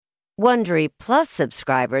Wondery Plus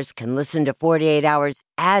subscribers can listen to 48 Hours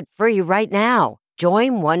ad-free right now.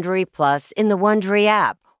 Join Wondery Plus in the Wondery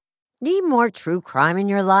app. Need more true crime in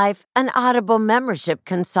your life? An Audible membership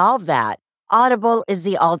can solve that. Audible is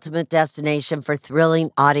the ultimate destination for thrilling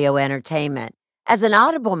audio entertainment. As an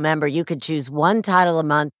Audible member, you can choose one title a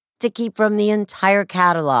month to keep from the entire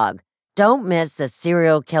catalog. Don't miss The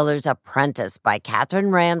Serial Killer's Apprentice by Katherine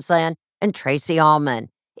Ramsland and Tracy Ullman.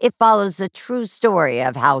 It follows the true story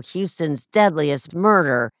of how Houston's deadliest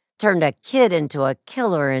murder turned a kid into a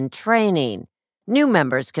killer in training. New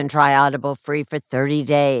members can try Audible free for 30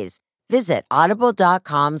 days. Visit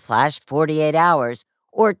audible.com/48 hours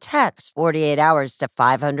or text 48 hours to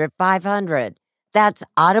 500-500. That's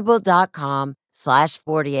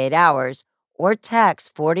audible.com/48 hours or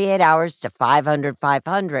text 48 hours to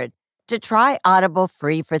 500-500 to try Audible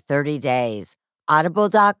free for 30 days.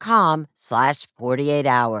 Audible.com/48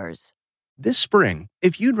 hours. This spring,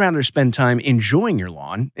 if you'd rather spend time enjoying your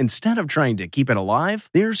lawn instead of trying to keep it alive,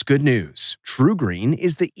 there's good news. True Green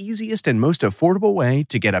is the easiest and most affordable way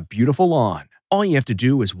to get a beautiful lawn. All you have to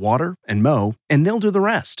do is water and mow, and they'll do the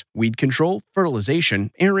rest. Weed control,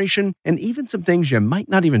 fertilization, aeration, and even some things you might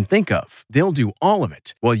not even think of. They'll do all of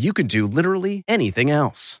it, while you can do literally anything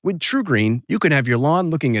else. With True Green, you can have your lawn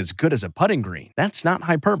looking as good as a putting green. That's not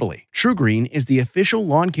hyperbole. True Green is the official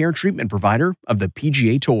lawn care treatment provider of the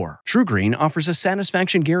PGA Tour. True Green offers a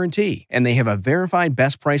satisfaction guarantee, and they have a verified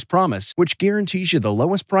best price promise, which guarantees you the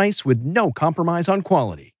lowest price with no compromise on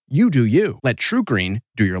quality. You do you. Let True Green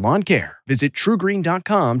do your lawn care. Visit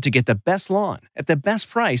truegreen.com to get the best lawn at the best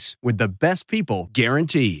price with the best people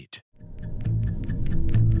guaranteed.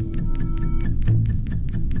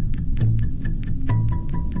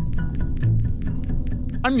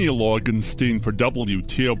 I'm Neil Augenstein for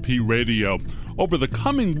WTOP Radio. Over the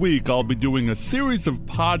coming week, I'll be doing a series of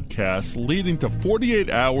podcasts leading to 48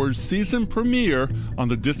 Hours season premiere on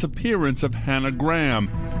the disappearance of Hannah Graham.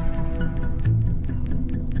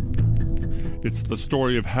 It's the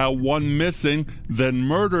story of how one missing, then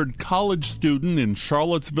murdered college student in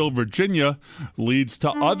Charlottesville, Virginia, leads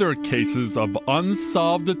to other cases of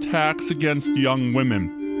unsolved attacks against young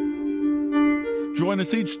women. Join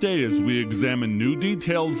us each day as we examine new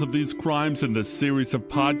details of these crimes in this series of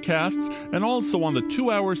podcasts, and also on the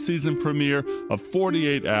 2-hour season premiere of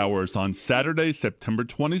 48 Hours on Saturday, September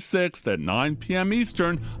 26th at 9 p.m.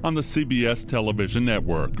 Eastern on the CBS television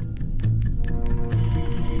network.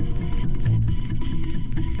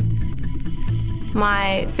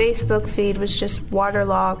 My Facebook feed was just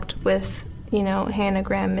waterlogged with, Hannah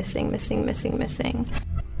Graham missing.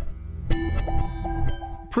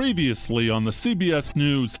 Previously on the CBS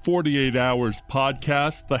News 48 Hours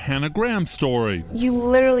podcast, The Hannah Graham Story. You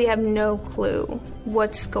literally have no clue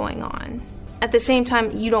what's going on. At the same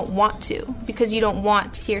time, you don't want to, because you don't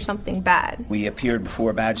want to hear something bad. We appeared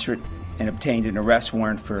before a magistrate and obtained an arrest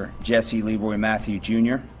warrant for Jesse Leroy Matthew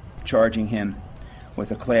Jr., charging him with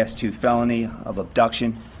a Class 2 felony of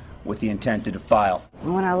abduction with the intent to defile.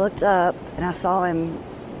 When I looked up and I saw him,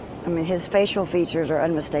 his facial features are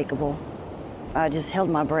unmistakable. I just held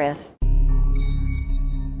my breath.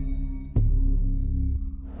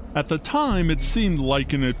 At the time, it seemed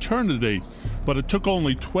like an eternity, but it took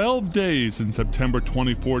only 12 days in September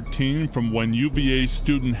 2014 from when UVA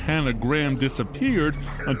student Hannah Graham disappeared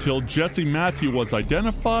until Jesse Matthew was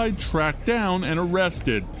identified, tracked down, and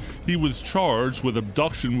arrested. He was charged with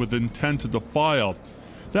abduction with intent to defile.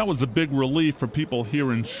 That was a big relief for people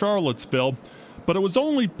here in Charlottesville, but it was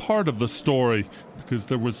only part of the story because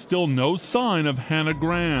there was still no sign of Hannah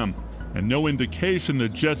Graham and no indication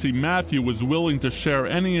that Jesse Matthew was willing to share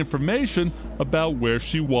any information about where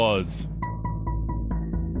she was.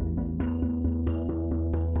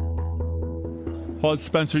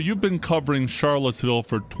 Spencer, you've been covering Charlottesville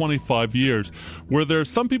for 25 years. Were there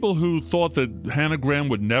some people who thought that Hannah Graham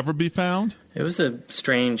would never be found? It was a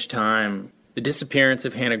strange time. The disappearance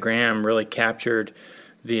of Hannah Graham really captured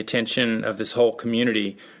the attention of this whole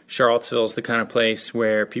community. Charlottesville is the kind of place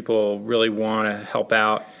where people really want to help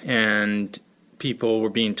out, and people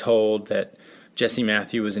were being told that Jesse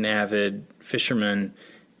Matthew was an avid fisherman,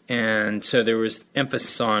 and so there was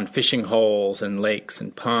emphasis on fishing holes and lakes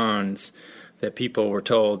and ponds that people were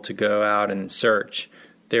told to go out and search.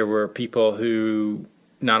 There were people who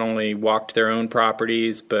not only walked their own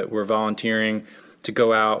properties, but were volunteering to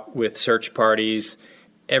go out with search parties.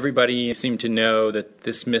 Everybody seemed to know that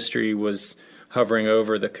this mystery was hovering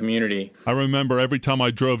over the community. I remember every time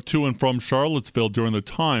I drove to and from Charlottesville during the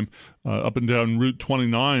time, up and down Route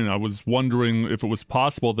 29, I was wondering if it was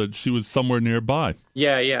possible that she was somewhere nearby.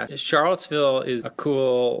 Yeah. Charlottesville is a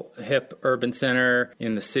cool, hip urban center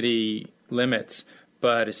in the city limits,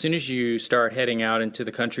 But as soon as you start heading out into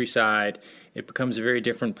the countryside, it becomes a very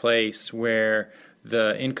different place where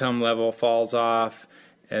the income level falls off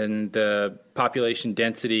and the population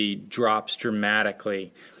density drops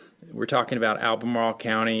dramatically. We're talking about Albemarle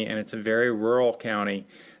County, and it's a very rural county.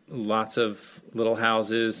 Lots of little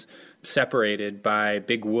houses separated by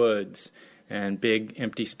big woods and big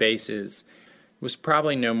empty spaces. It was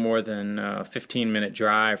probably no more than a 15-minute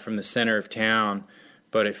drive from the center of town,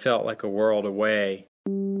 but it felt like a world away.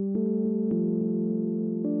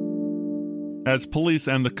 As police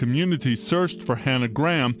and the community searched for Hannah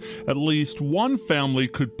Graham, at least one family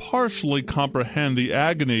could partially comprehend the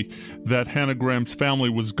agony that Hannah Graham's family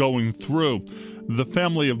was going through. The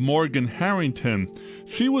family of Morgan Harrington.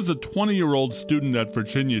 She was a 20-year-old student at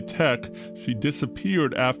Virginia Tech. She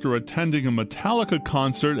disappeared after attending a Metallica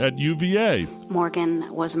concert at UVA.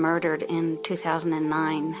 Morgan was murdered in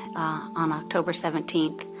 2009 on October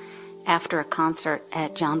 17th after a concert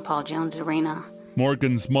at John Paul Jones Arena.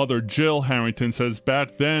 Morgan's mother, Jill Harrington, says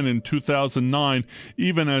back then in 2009,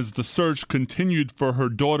 even as the search continued for her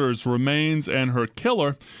daughter's remains and her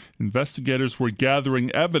killer, investigators were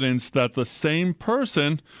gathering evidence that the same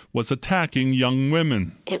person was attacking young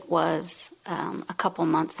women. It was a couple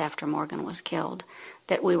months after Morgan was killed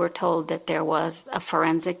that we were told that there was a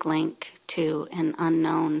forensic link to an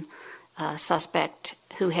unknown suspect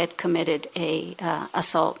who had committed a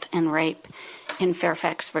assault and rape in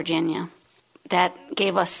Fairfax, Virginia. That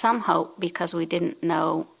gave us some hope because we didn't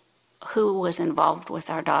know who was involved with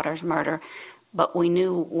our daughter's murder, but we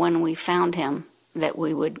knew when we found him that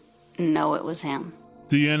we would know it was him.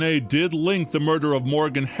 DNA did link the murder of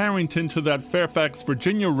Morgan Harrington to that Fairfax,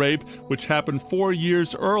 Virginia rape, which happened 4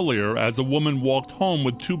 years earlier as a woman walked home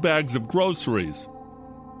with 2 bags of groceries.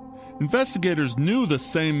 Investigators knew the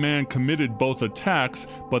same man committed both attacks,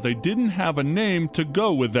 but they didn't have a name to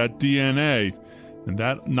go with that DNA. And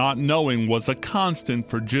that not knowing was a constant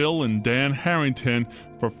for Jill and Dan Harrington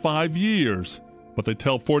for 5 years. But they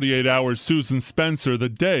tell 48 Hours' Susan Spencer the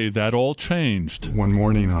day that all changed. One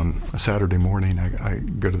morning, on a Saturday morning, I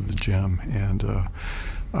go to the gym, and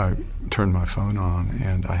I turned my phone on,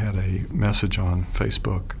 and I had a message on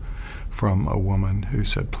Facebook from a woman who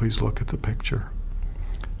said, please look at the picture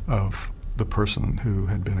of the person who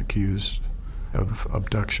had been accused of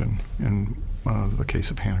abduction in the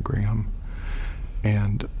case of Hannah Graham.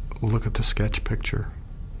 And look at the sketch picture.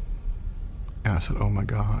 And I said, oh my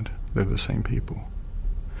God, they're the same people.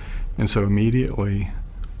 And so immediately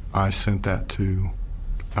I sent that to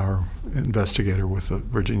our investigator with the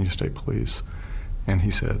Virginia State Police, and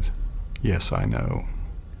he said, yes, I know.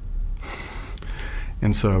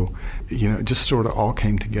 And so, it just sort of all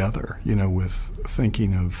came together, with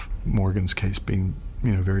thinking of Morgan's case being,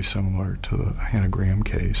 very similar to the Hannah Graham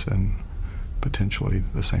case, and potentially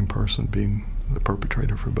the same person being the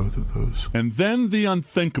perpetrator for both of those. And then the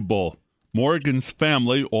unthinkable. Morgan's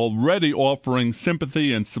family, already offering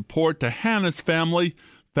sympathy and support to Hannah's family,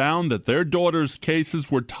 found that their daughter's cases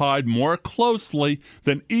were tied more closely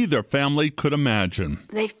than either family could imagine.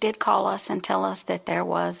 They did call us and tell us that there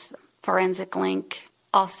was forensic link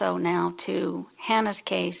also now to Hannah's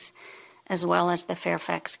case as well as the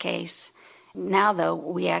Fairfax case. Now, though,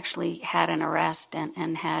 we actually had an arrest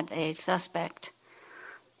and had a suspect.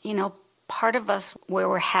 Part of us, we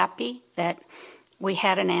were happy that we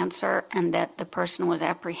had an answer and that the person was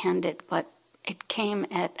apprehended, but it came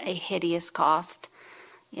at a hideous cost.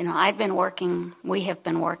 We have been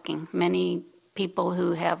working, many people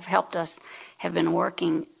who have helped us have been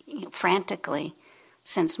working frantically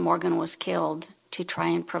since Morgan was killed to try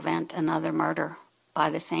and prevent another murder by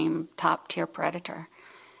the same top-tier predator.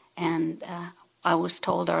 And I was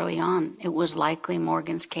told early on it was likely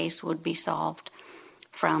Morgan's case would be solved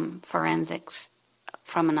from forensics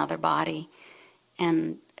from another body.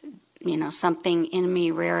 And, something in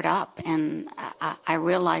me reared up, and I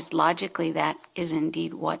realized logically that is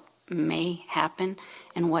indeed what may happen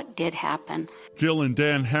and what did happen. Jill and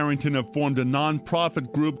Dan Harrington have formed a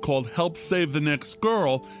nonprofit group called Help Save the Next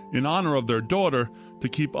Girl in honor of their daughter to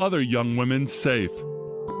keep other young women safe.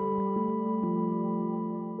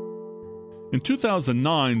 In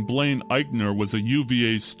 2009, Blaine Eichner was a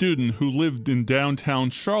UVA student who lived in downtown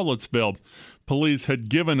Charlottesville. Police had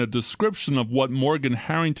given a description of what Morgan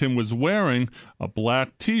Harrington was wearing, a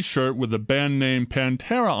black T-shirt with a band name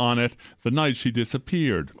Pantera on it, the night she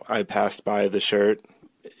disappeared. I passed by the shirt.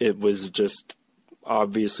 It was just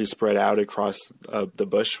obviously spread out across the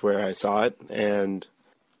bush where I saw it. And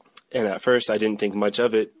at first I didn't think much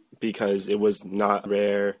of it because it was not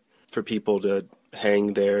rare for people to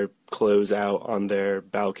hang their clothes out on their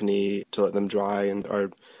balcony to let them dry, and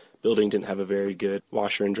our building didn't have a very good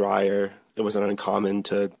washer and dryer. It it wasn't uncommon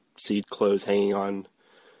to see clothes hanging on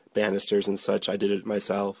banisters and such. I did it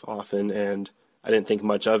myself often, and I didn't think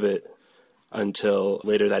much of it until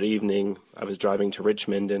later that evening. I was driving to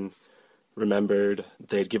Richmond and remembered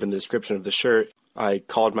they had given the description of the shirt. I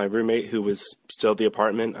called my roommate, who was still at the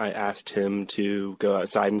apartment. I asked him to go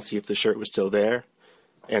outside and see if the shirt was still there,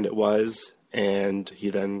 and it was, and he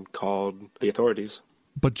then called the authorities.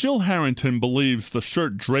 But Jill Harrington believes the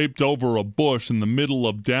shirt draped over a bush in the middle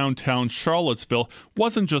of downtown Charlottesville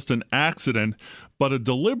wasn't just an accident, but a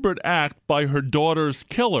deliberate act by her daughter's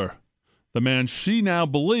killer. The man she now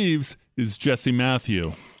believes is Jesse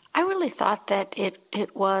Matthew. I really thought that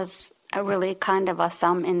it was a really kind of a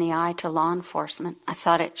thumb in the eye to law enforcement. I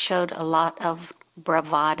thought it showed a lot of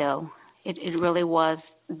bravado. It really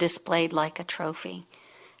was displayed like a trophy.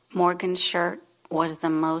 Morgan's shirt was the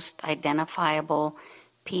most identifiable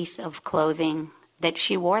piece of clothing that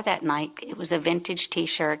she wore that night. It was a vintage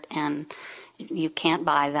T-shirt, and you can't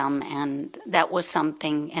buy them, and that was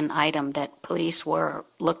something, an item that police were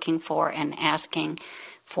looking for and asking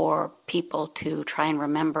for people to try and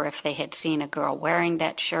remember if they had seen a girl wearing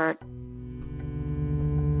that shirt.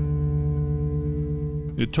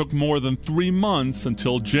 It took more than 3 months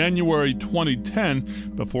until January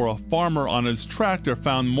 2010 before a farmer on his tractor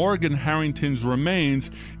found Morgan Harrington's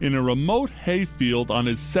remains in a remote hayfield on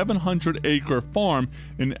his 700-acre farm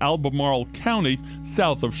in Albemarle County,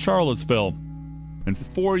 south of Charlottesville. And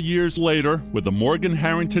 4 years later, with the Morgan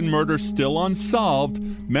Harrington murder still unsolved,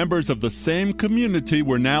 members of the same community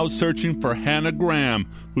were now searching for Hannah Graham,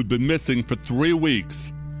 who'd been missing for 3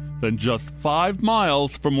 weeks. Then just 5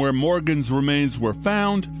 miles from where Morgan's remains were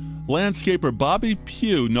found, landscaper Bobby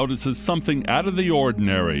Pugh notices something out of the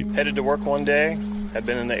ordinary. Headed to work one day, had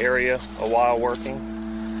been in the area a while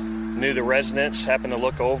working. Knew the residents, happened to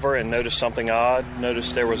look over and noticed something odd.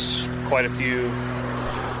 Noticed there was quite a few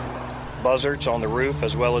buzzards on the roof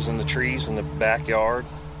as well as in the trees in the backyard.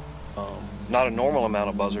 Not a normal amount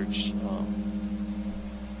of buzzards,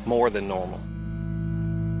 more than normal.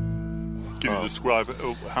 Can you describe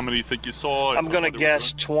how many you think you saw? I'm going to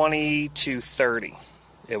guess 20 to 30.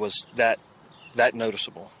 It was that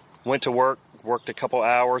noticeable. Went to work, worked a couple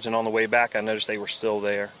hours, and on the way back I noticed they were still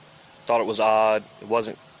there. Thought it was odd. It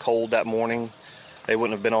wasn't cold that morning. They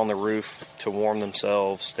wouldn't have been on the roof to warm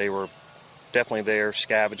themselves. They were definitely there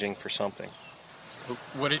scavenging for something. So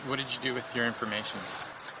what did you do with your information?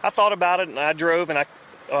 I thought about it, and I drove and I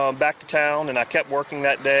back to town, and I kept working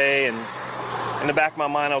that day. And in the back of my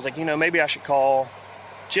mind, I was like, maybe I should call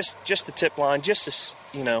just the tip line, just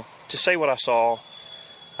to say what I saw.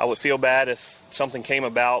 I would feel bad if something came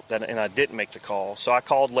about and I didn't make the call. So I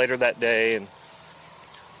called later that day and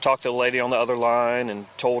talked to the lady on the other line and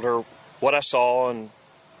told her what I saw. And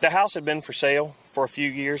the house had been for sale for a few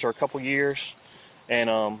years or a couple years. And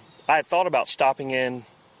I had thought about stopping in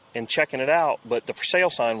and checking it out, but the for sale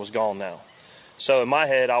sign was gone now. So in my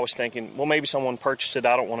head, I was thinking, well, maybe someone purchased it.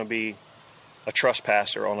 I don't want to be a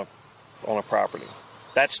trespasser on a property.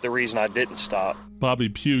 That's the reason I didn't stop. Bobby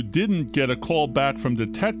Pugh didn't get a call back from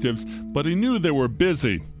detectives, but he knew they were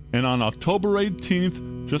busy. And on October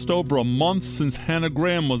 18th, just over a month since Hannah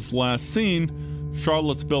Graham was last seen,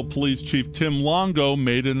 Charlottesville Police Chief Tim Longo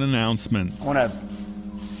made an announcement. I want to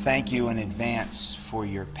thank you in advance for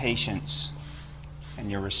your patience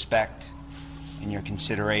and your respect and your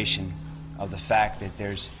consideration of the fact that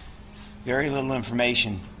there's very little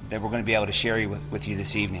information that we're going to be able to share with you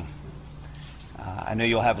this evening. I know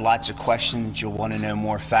you'll have lots of questions. You'll want to know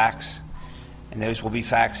more facts, and those will be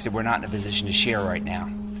facts that we're not in a position to share right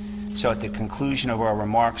now. So at the conclusion of our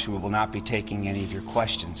remarks, we will not be taking any of your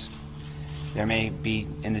questions. There may be,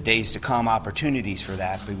 in the days to come, opportunities for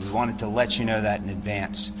that, but we wanted to let you know that in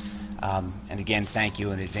advance. And again, thank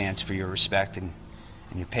you in advance for your respect and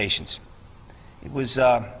your patience. It was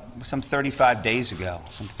some 35 days ago,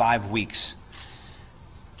 some 5 weeks,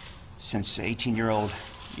 since 18-year-old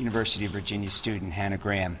University of Virginia student Hannah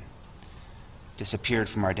Graham disappeared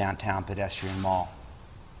from our downtown pedestrian mall.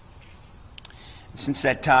 And since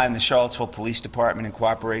that time, the Charlottesville Police Department, in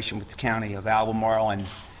cooperation with the County of Albemarle and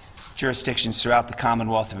jurisdictions throughout the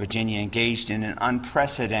Commonwealth of Virginia, engaged in an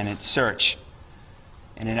unprecedented search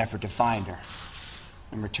in an effort to find her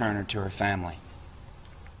and return her to her family.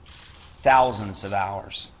 Thousands of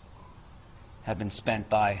hours have been spent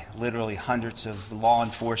by literally hundreds of law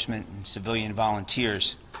enforcement and civilian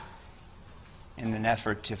volunteers in an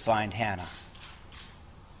effort to find Hannah.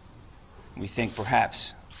 We think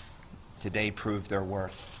perhaps today proved their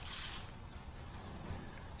worth.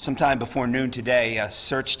 Sometime before noon today, a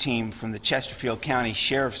search team from the Chesterfield County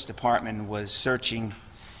Sheriff's Department was searching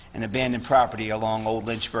an abandoned property along Old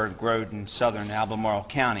Lynchburg Road in southern Albemarle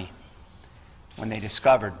County. when they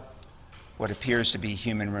discovered what appears to be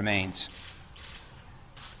human remains.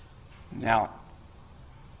 Now,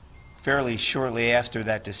 fairly shortly after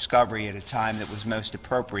that discovery, at a time that was most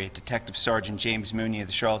appropriate, Detective Sergeant James Mooney of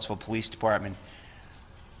the Charlottesville Police Department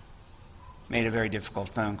made a very difficult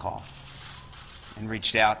phone call and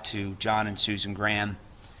reached out to John and Susan Graham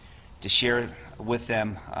to share with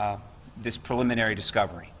them this preliminary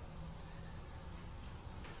discovery.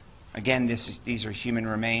 Again, these are human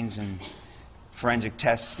remains, and forensic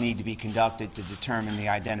tests need to be conducted to determine the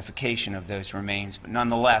identification of those remains. But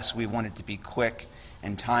nonetheless, we wanted to be quick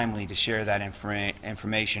and timely to share that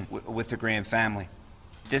information with the Graham family.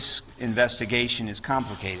 This investigation is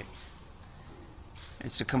complicated.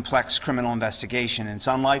 It's a complex criminal investigation, and it's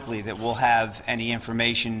unlikely that we'll have any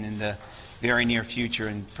information in the very near future,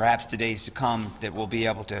 and perhaps the days to come, that we'll be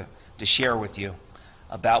able to share with you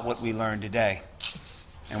about what we learned today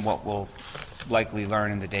and what we'll likely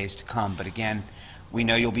learn in the days to come. But again, we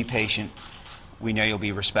know you'll be patient. We know you'll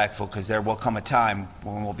be respectful, because there will come a time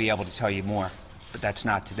when we'll be able to tell you more. But that's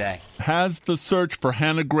not today. Has the search for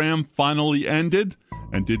Hannah Graham finally ended?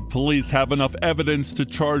 And did police have enough evidence to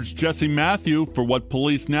charge Jesse Matthew for what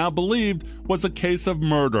police now believed was a case of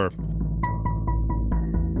murder?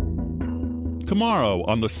 Tomorrow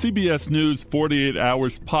on the CBS News 48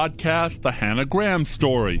 Hours podcast, The Hannah Graham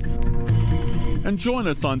Story. And join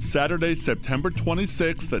us on Saturday, September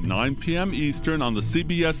 26th at 9 p.m. Eastern on the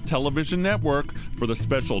CBS television network for the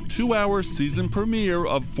special 2-hour season premiere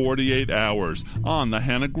of 48 Hours on the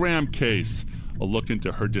Hannah Graham case. A look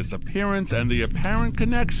into her disappearance and the apparent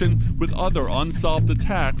connection with other unsolved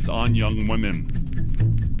attacks on young women.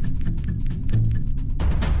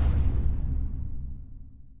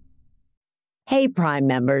 Hey, Prime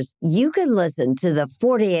members, you can listen to the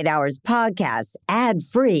 48 Hours podcast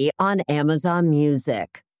ad-free on Amazon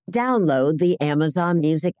Music. Download the Amazon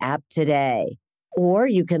Music app today. Or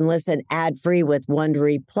you can listen ad-free with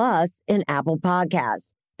Wondery Plus in Apple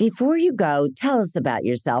Podcasts. Before you go, tell us about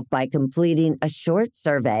yourself by completing a short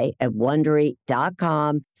survey at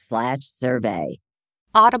Wondery.com/survey.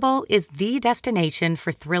 Audible is the destination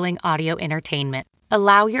for thrilling audio entertainment.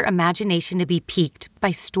 Allow your imagination to be piqued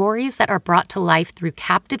by stories that are brought to life through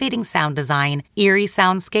captivating sound design, eerie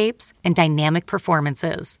soundscapes, and dynamic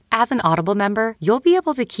performances. As an Audible member, you'll be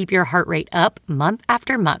able to keep your heart rate up month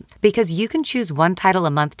after month because you can choose one title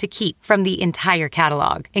a month to keep from the entire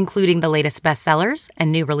catalog, including the latest bestsellers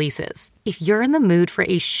and new releases. If you're in the mood for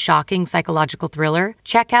a shocking psychological thriller,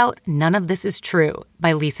 check out None of This Is True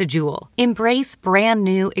by Lisa Jewell. Embrace brand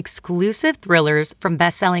new exclusive thrillers from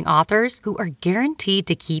best-selling authors who are guaranteed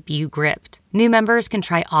to keep you gripped. New members can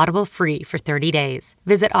try Audible free for 30 days.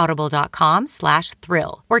 Visit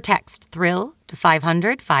audible.com/thrill or text thrill to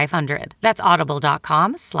 500-500. That's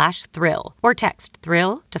audible.com/thrill or text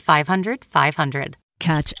thrill to 500-500.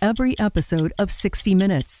 Catch every episode of 60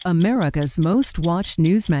 Minutes, America's most watched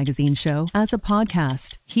news magazine show, as a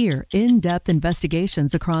podcast. Hear in-depth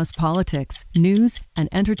investigations across politics, news, and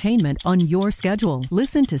entertainment on your schedule.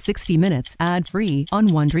 Listen to 60 Minutes ad-free on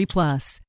Wondery Plus.